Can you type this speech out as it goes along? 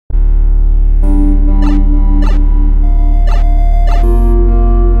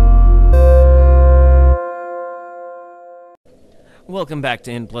Welcome back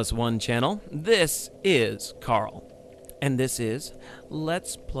to N+1 channel. This is Carl, and this is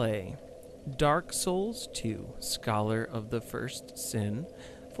Let's Play Dark Souls 2 Scholar of the First Sin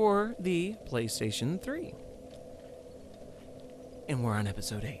for the PlayStation 3. And we're on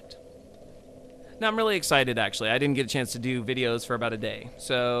episode 8. Now I'm really excited actually. I didn't get a chance to do videos for about a day.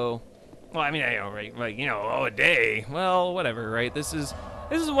 So, well, I mean, I know, right? Like, you know, oh, a day. Well, whatever, right? This is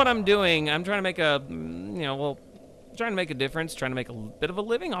what I'm doing. I'm trying to make a, trying to make a difference, trying to make a bit of a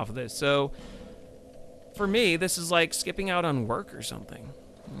living off of this. So for me, this is like skipping out on work or something,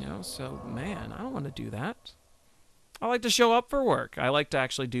 you know? So man, I don't want to do that. I like to show up for work. I like to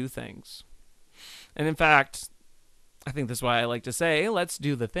actually do things. And in fact, I think that's why I like to say, let's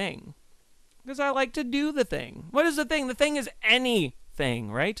do the thing. Because I like to do the thing. What is the thing? The thing is anything,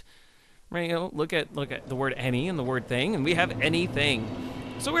 right? Right, you know, look at the word any and the word thing, and we have anything.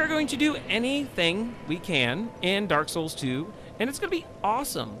 So we're going to do anything we can in Dark Souls 2, and it's going to be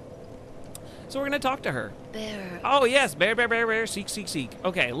awesome. So we're going to talk to her. Bear. Oh, yes. Bear. Seek.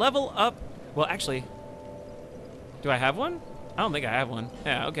 Okay, level up. Well, actually, do I have one? I don't think I have one.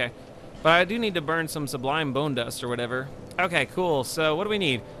 Yeah, okay. But I do need to burn some sublime bone dust or whatever. Okay, cool. So what do we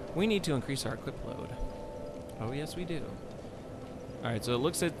need? We need to increase our equip load. Oh, yes, we do. All right, so it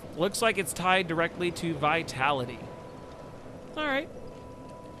looks like it's tied directly to vitality. All right.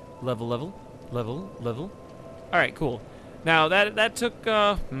 Level. All right, cool. Now that took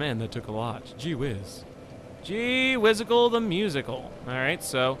man, that took a lot. Gee whiz. Gee whizzical the musical. All right,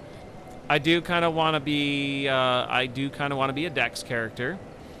 so I do kind of want to be a Dex character.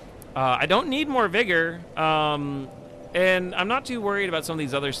 I don't need more vigor, and I'm not too worried about some of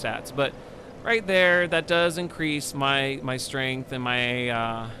these other stats, but right there, that does increase my strength and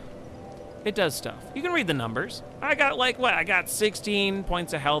my it does stuff. You can read the numbers. I got like what? I got 16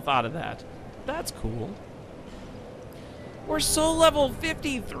 points of health out of that. That's cool. We're soul level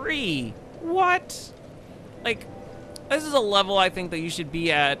 53. What? Like, this is a level I think that you should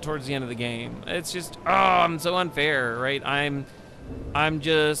be at towards the end of the game. It's just, oh, I'm so unfair, right? I'm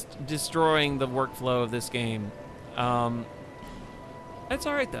just destroying the workflow of this game. That's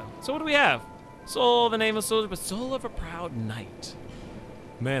all right though. So what do we have? Soul of a nameless soldier, but soul of a proud knight.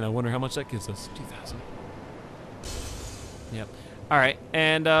 Man, I wonder how much that gives us. 2,000. Yep. All right,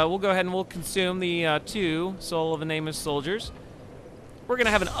 and we'll go ahead and we'll consume the 2 soul of a nameless soldiers. We're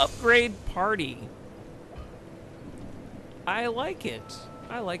gonna have an upgrade party. I like it.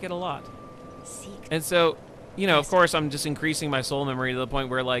 I like it a lot. And so, you know, of course, I'm just increasing my soul memory to the point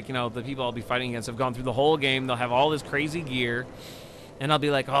where, like, you know, the people I'll be fighting against have gone through the whole game. They'll have all this crazy gear. And I'll be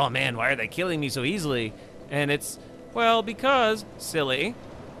like, oh, man, why are they killing me so easily? And it's, well, because, silly.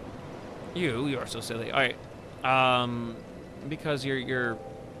 You are so silly. All right. Because you're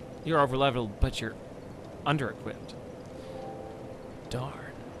over-leveled, but you're under-equipped. Darn.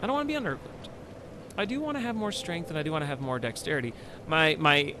 I don't want to be under-equipped. I do want to have more strength, and I do want to have more dexterity.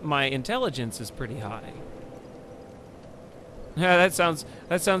 My intelligence is pretty high. Yeah, that sounds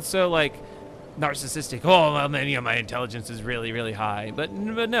so like narcissistic. Oh, well, man, you know, my intelligence is really, really high. But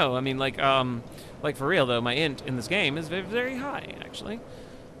no, I mean, like for real though, my int in this game is very, very high actually.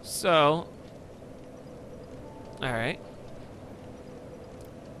 So, all right.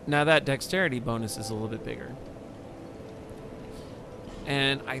 Now that dexterity bonus is a little bit bigger,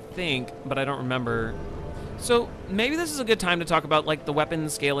 and I think, but I don't remember. So maybe this is a good time to talk about like the weapon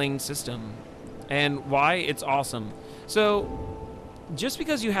scaling system and why it's awesome. So, just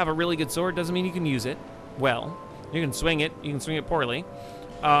because you have a really good sword doesn't mean you can use it well. You can swing it poorly.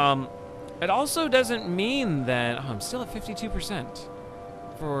 It also doesn't mean that, oh, I'm still at 52%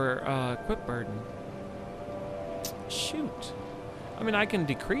 for equip burden. Shoot. I mean, I can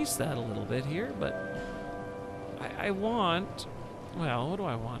decrease that a little bit here, but I want, well, what do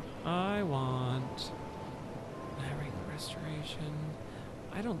I want? I want memory restoration.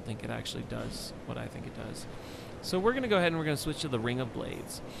 I don't think it actually does what I think it does. So we're going to go ahead and we're going to switch to the Ring of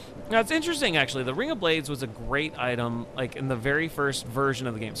Blades. Now, it's interesting, actually. The Ring of Blades was a great item, like, in the very first version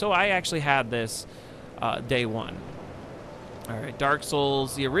of the game. So I actually had this day one. All right, Dark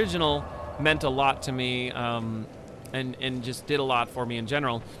Souls, the original, meant a lot to me and just did a lot for me in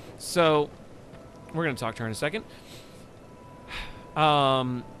general. So we're going to talk to her in a second.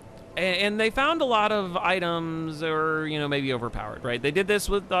 And they found a lot of items that were, you know, maybe overpowered, right? They did this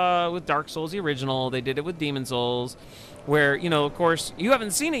with Dark Souls, the original. They did it with Demon Souls, where, you know, of course, you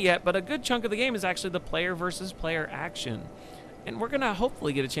haven't seen it yet, but a good chunk of the game is actually the player versus player action. And we're going to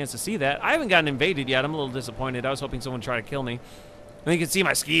hopefully get a chance to see that. I haven't gotten invaded yet. I'm a little disappointed. I was hoping someone would try to kill me. And you can see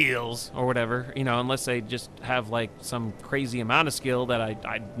my skills or whatever, you know, unless they just have, like, some crazy amount of skill that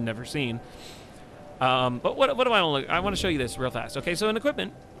I'd never seen. But what do I want to look? I want to show you this real fast. Okay, so in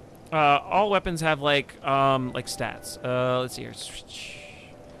equipment, all weapons have like stats. Let's see here. Switch.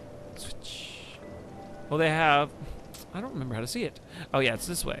 Well, they have. I don't remember how to see it. Oh yeah, it's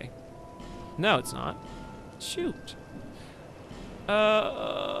this way. No, it's not. Shoot.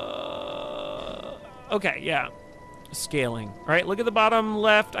 Okay, yeah. Scaling. All right, look at the bottom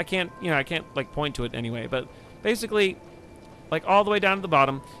left. I can't like point to it anyway, but basically, like all the way down to the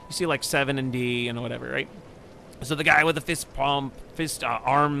bottom, you see like 7 and D and whatever, right? So the guy with the fist arm,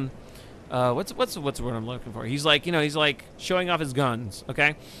 what's the word I'm looking for? He's like, he's like showing off his guns.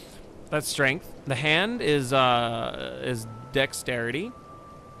 Okay, that's strength. The hand is dexterity,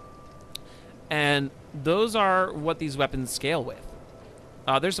 and those are what these weapons scale with.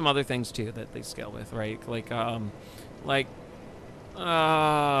 There's some other things too that they scale with, right? Well,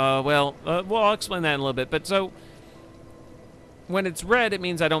 I'll explain that in a little bit. But so when it's red, it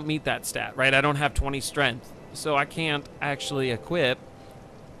means I don't meet that stat, right? I don't have 20 strength, so I can't actually equip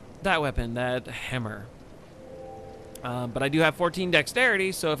that weapon, that hammer. But I do have 14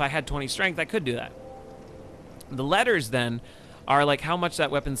 dexterity, so if I had 20 strength, I could do that. The letters then are like how much that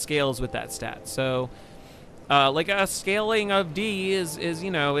weapon scales with that stat. So like a scaling of D is it's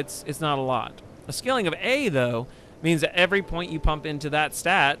not a lot. A scaling of A though means that every point you pump into that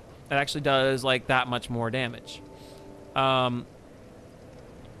stat, it actually does like that much more damage. And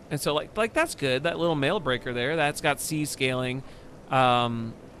so like that's good. That little mail breaker there, that's got C scaling.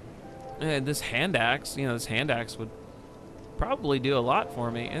 And this hand axe, this hand axe would probably do a lot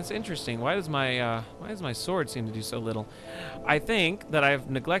for me. And it's interesting. Why does my sword seem to do so little? I think that I've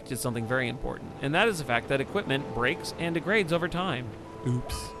neglected something very important, and that is the fact that equipment breaks and degrades over time.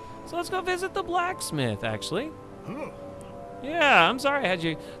 Oops. So let's go visit the blacksmith, actually. Yeah, I'm sorry I had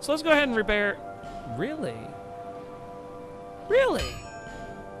you. So let's go ahead and repair. Really? Really?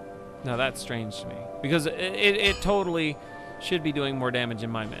 No, that's strange to me, because it totally should be doing more damage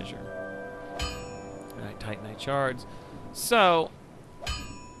in my measure. All right, Titanite shards. So,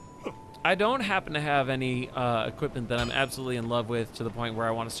 I don't happen to have any equipment that I'm absolutely in love with to the point where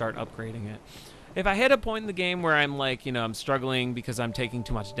I want to start upgrading it. If I hit a point in the game where I'm like, I'm struggling because I'm taking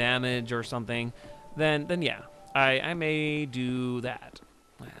too much damage or something, then yeah, I may do that.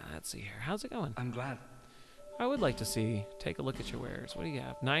 Let's see here. How's it going? I'm glad. I would like to take a look at your wares. What do you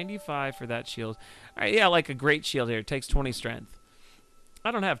have? 95 for that shield. All right, yeah, like a great shield here. It takes 20 strength.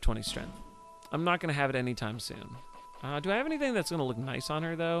 I don't have 20 strength. I'm not going to have it anytime soon. Do I have anything that's going to look nice on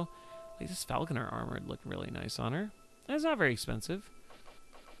her, though? Like this Falconer armor would look really nice on her. And it's not very expensive.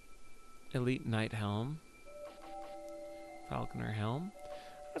 Elite Knight Helm. Falconer Helm.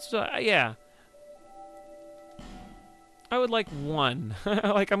 That's, yeah. I would like one.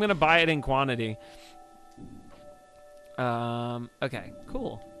 Like, I'm going to buy it in quantity. Okay,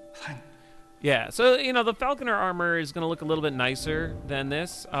 cool. Yeah, so, the Falconer armor is going to look a little bit nicer than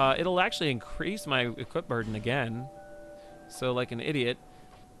this. It'll actually increase my equip burden again. So, like an idiot.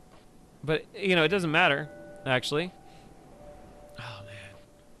 But, it doesn't matter, actually. Oh, man.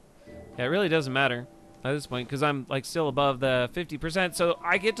 Yeah, it really doesn't matter at this point, because I'm, like, still above the 50%, so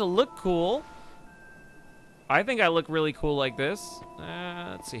I get to look cool. I think I look really cool like this.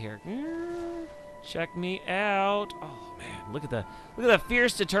 Let's see here. Check me out. Oh, man, look at the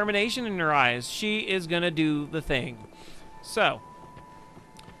fierce determination in her eyes. She is going to do the thing. So,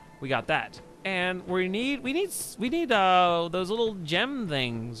 we got that. And we need those little gem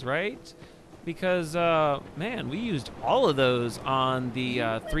things, right? Because man, we used all of those on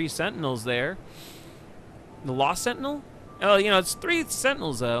the 3 sentinels there. The Lost Sentinel? Oh, it's 3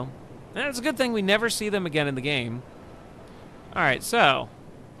 sentinels though. And it's a good thing we never see them again in the game. All right, so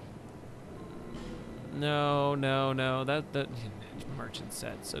no, that merchant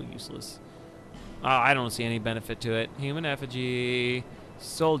set, so useless. I don't see any benefit to it. Human effigy.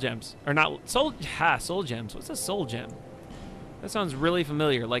 Soul gems. Or not soul gems. What's a soul gem? That sounds really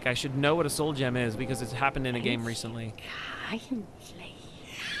familiar. Like I should know what a soul gem is because it's happened in a game recently.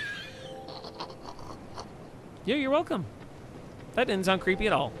 Yeah, you're welcome. That didn't sound creepy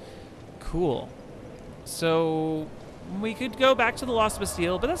at all. Cool. So we could go back to the Lost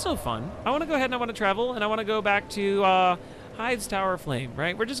Bastille, but that's no fun. I want to go ahead and I want to travel, and I want to go back to Hyde's Tower of Flame,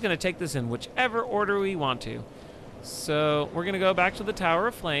 right? We're just going to take this in whichever order we want to. So we're going to go back to the Tower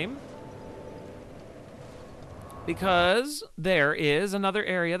of Flame because there is another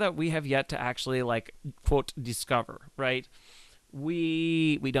area that we have yet to actually, like, quote, discover, right?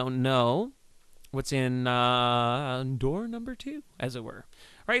 We don't know what's in door number 2, as it were.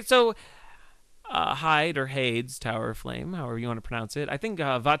 Right, so Hyde or Hades Tower of Flame, however you want to pronounce it. I think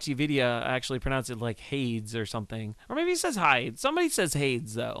Vachividya actually pronounced it like Hades or something. Or maybe he says Hyde. Somebody says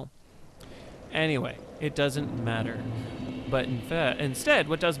Hades, though. Anyway, it doesn't matter. But instead,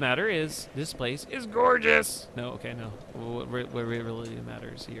 what does matter is this place is gorgeous. No, okay, no. What really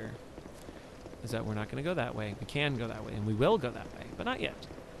matters here is that we're not going to go that way. We can go that way, and we will go that way, but not yet.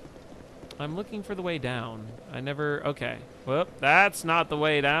 I'm looking for the way down. I never... Okay. Well, that's not the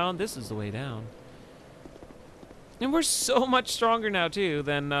way down. This is the way down. And we're so much stronger now, too,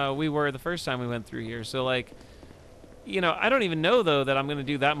 than we were the first time we went through here. So, like, you know, I don't even know, though, that I'm going to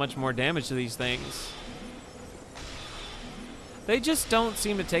do that much more damage to these things. They just don't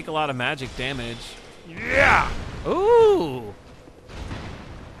seem to take a lot of magic damage. Yeah! Ooh!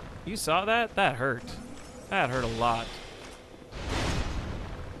 You saw that? That hurt. That hurt a lot.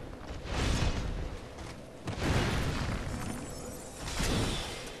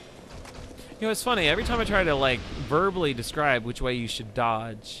 You know, it's funny. Every time I try to, like, verbally describe which way you should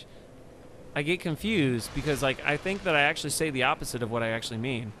dodge, I get confused because, like, I think that I actually say the opposite of what I actually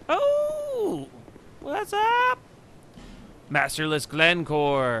mean. Oh! What's up? Masterless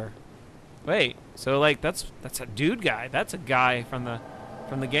Glencore. Wait, so like that's a dude guy. That's a guy from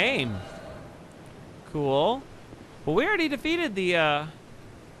the game. Cool. Well, we already defeated the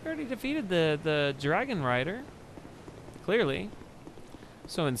the Dragon Rider. Clearly.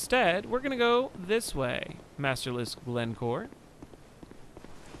 So instead, we're gonna go this way, Masterless Glencore.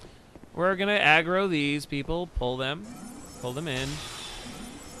 We're gonna aggro these people, pull them in.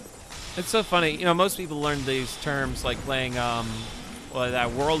 It's so funny, you know, most people learn these terms like playing well,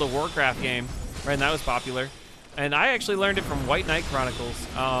 that World of Warcraft game, right? And that was popular. And I actually learned it from White Knight Chronicles,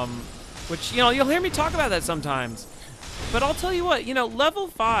 which, you know, you'll hear me talk about that sometimes. But I'll tell you what, you know, Level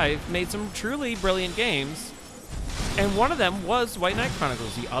 5 made some truly brilliant games, and one of them was White Knight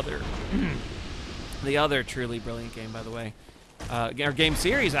Chronicles, the other truly brilliant game, by the way. Our game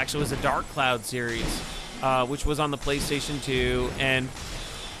series actually was a Dark Cloud series, which was on the PlayStation 2, and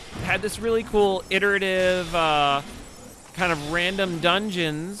had this really cool iterative kind of random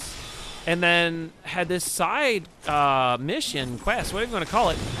dungeons, and then had this side mission, quest, whatever you want to call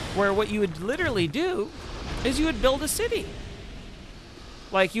it, where what you would literally do is you would build a city.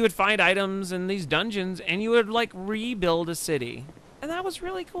 Like, you would find items in these dungeons, and you would, like, rebuild a city. And that was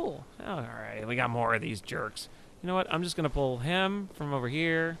really cool. All right, we got more of these jerks. You know what? I'm just going to pull him from over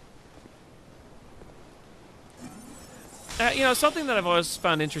here. You know, something that I've always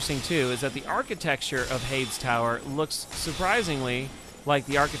found interesting, too, is that the architecture of Hades Tower looks surprisingly like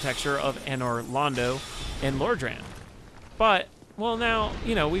the architecture of Anor Londo and Lordran. But, well, now,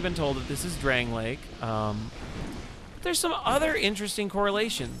 you know, we've been told that this is Drang Lake. There's some other interesting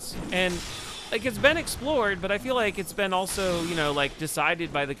correlations. And, like, it's been explored, but I feel like it's been also, you know, like,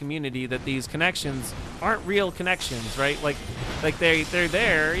 decided by the community that these connections aren't real connections, right? Like they're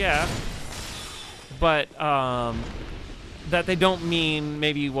there, yeah. But, that they don't mean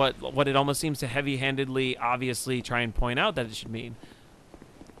maybe what it almost seems to heavy-handedly, obviously try and point out that it should mean.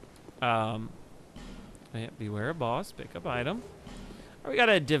 Beware a boss, pick up item. We got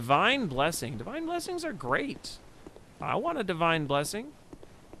a Divine Blessing. Divine Blessings are great. I want a Divine Blessing.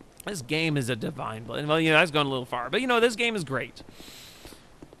 This game is a Divine Blessing. Well, you know, that's going a little far, but you know, this game is great.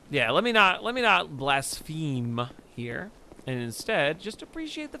 Yeah, let me not blaspheme here, and instead just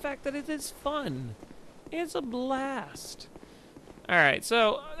appreciate the fact that it is fun. It's a blast. All right,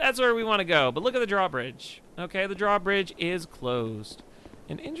 so that's where we want to go. But look at the drawbridge. Okay, the drawbridge is closed.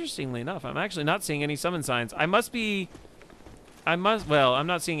 And interestingly enough, I'm actually not seeing any summon signs. Well, I'm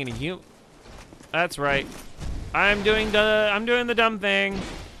not seeing any That's right. I'm doing the dumb thing.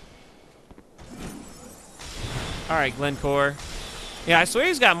 All right, Glencore. Yeah, I swear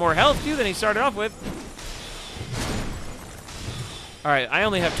he's got more health too than he started off with. All right, I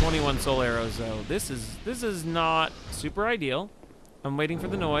only have 21 soul arrows though. This is not super ideal. I'm waiting for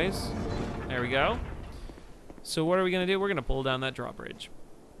the noise. There we go. So what are we gonna do? We're gonna pull down that drawbridge.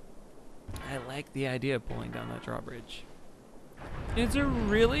 I like the idea of pulling down that drawbridge. It's a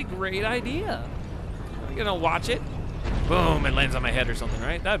really great idea. We're gonna watch it. Boom, it lands on my head or something,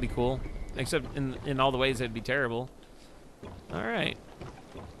 right? That'd be cool. Except in all the ways it'd be terrible. All right.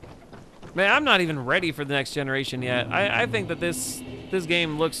 Man, I'm not even ready for the next generation yet. I think that this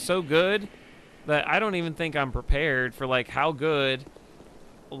game looks so good that I don't even think I'm prepared for like how good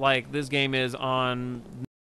like this game is on